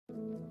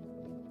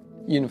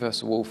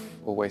Universal Wolf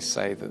always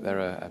say that they're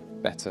a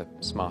better,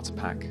 smarter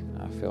pack.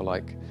 I feel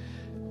like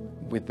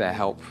with their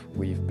help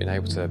we've been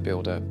able to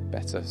build a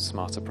better,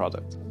 smarter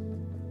product.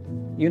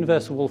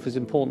 Universal Wolf is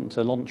important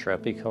to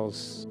Lontra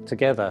because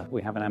together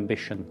we have an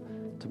ambition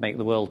to make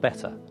the world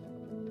better.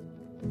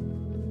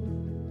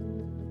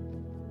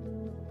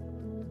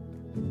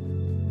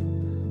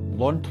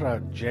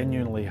 Lontra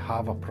genuinely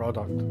have a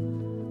product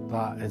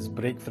that is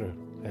breakthrough.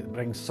 It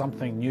brings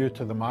something new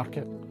to the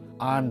market,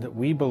 and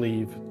we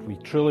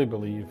truly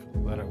believe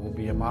that it will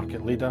be a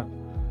market leader,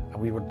 and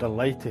we were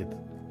delighted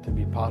to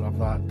be part of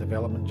that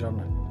development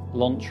journey.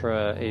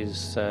 Lontra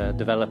is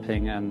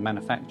developing and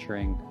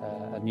manufacturing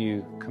a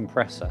new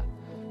compressor.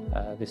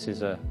 This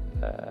is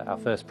our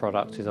first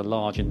product is a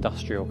large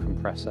industrial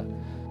compressor.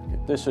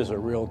 This is a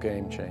real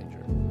game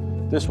changer.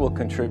 This will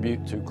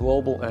contribute to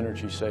global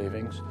energy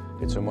savings.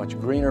 It's a much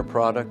greener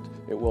product.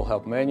 It will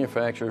help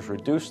manufacturers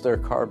reduce their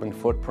carbon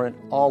footprint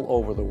all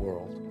over the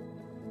world.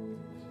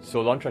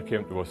 So Lontra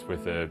came to us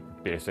with a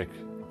basic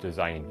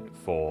design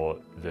for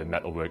the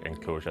metalwork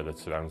enclosure that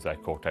surrounds their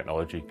core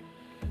technology.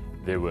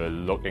 They were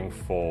looking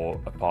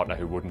for a partner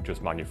who wouldn't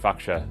just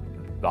manufacture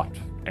that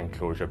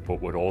enclosure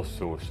but would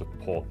also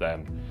support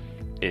them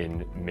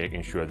in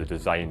making sure the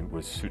design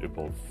was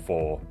suitable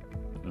for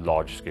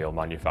large-scale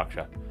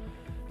manufacture.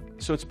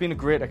 So it's been a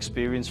great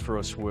experience for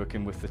us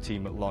working with the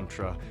team at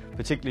Lontra,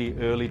 particularly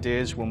early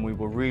days when we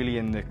were really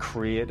in the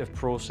creative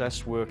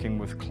process, working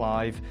with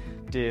Clive,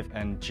 Dave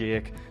and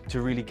Jake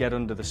to really get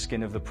under the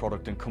skin of the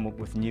product and come up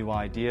with new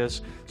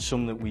ideas,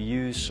 some that we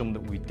used, some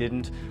that we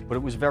didn't, but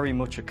it was very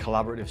much a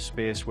collaborative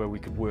space where we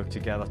could work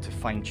together to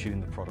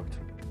fine-tune the product.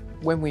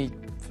 When we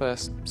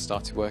first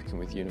started working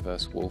with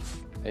Universal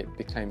Wolf, it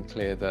became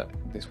clear that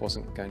this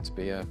wasn't going to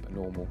be a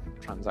normal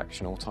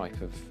transactional type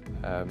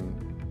of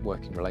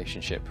working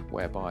relationship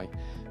whereby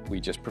we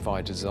just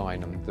provide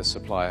design and the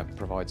supplier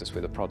provides us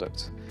with a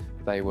product.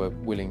 They were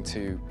willing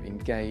to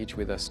engage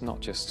with us not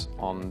just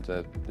on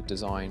the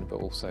design but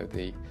also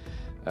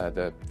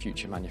the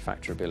future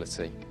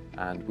manufacturability,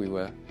 and we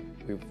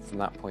from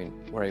that point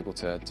were able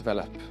to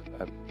develop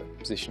a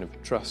position of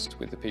trust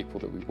with the people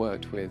that we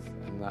worked with,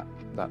 and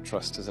that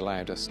trust has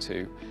allowed us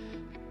to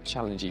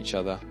challenge each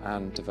other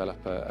and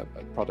develop a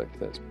product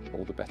that's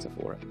all the better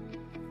for it.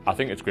 I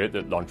think it's great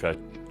that Lontra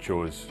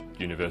chose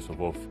Universal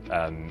Wolf.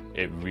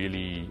 It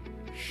really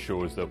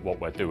shows that what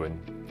we're doing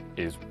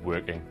is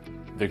working.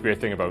 The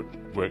great thing about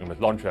working with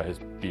Lontra has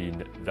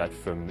been that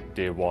from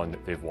day one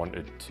they've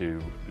wanted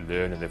to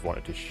learn and they've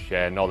wanted to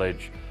share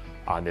knowledge,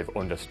 and they've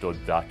understood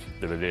that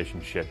the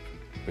relationship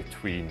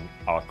between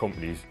our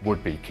companies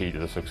would be key to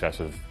the success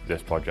of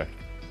this project.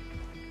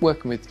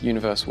 Working with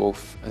Universal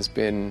Wolf has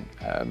been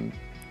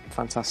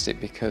fantastic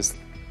because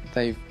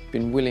they've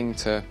been willing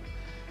to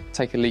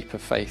take a leap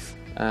of faith,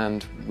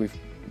 and we've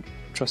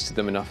trusted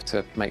them enough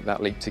to make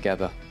that leap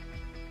together.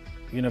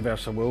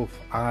 Universal Wolf,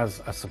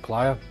 as a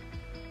supplier,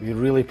 we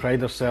really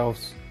pride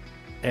ourselves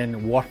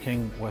in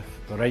working with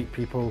the right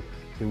people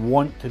who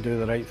want to do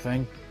the right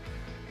thing.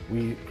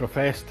 We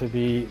profess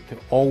to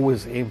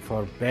always aim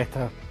for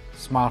better,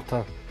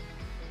 smarter,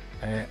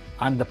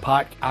 and the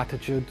pack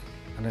attitude.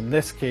 And in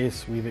this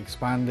case, we've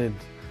expanded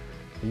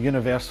the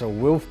Universal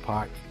Wolf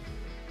pack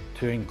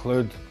to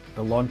include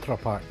the Lontra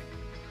pack.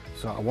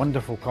 So a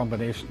wonderful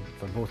combination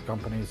for both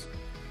companies,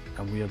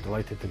 and we are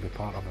delighted to be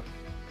part of it.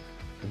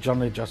 The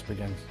journey just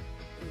begins.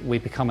 We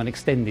become an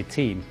extended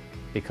team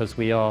because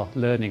we are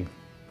learning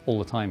all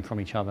the time from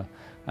each other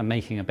and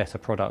making a better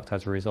product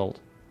as a result.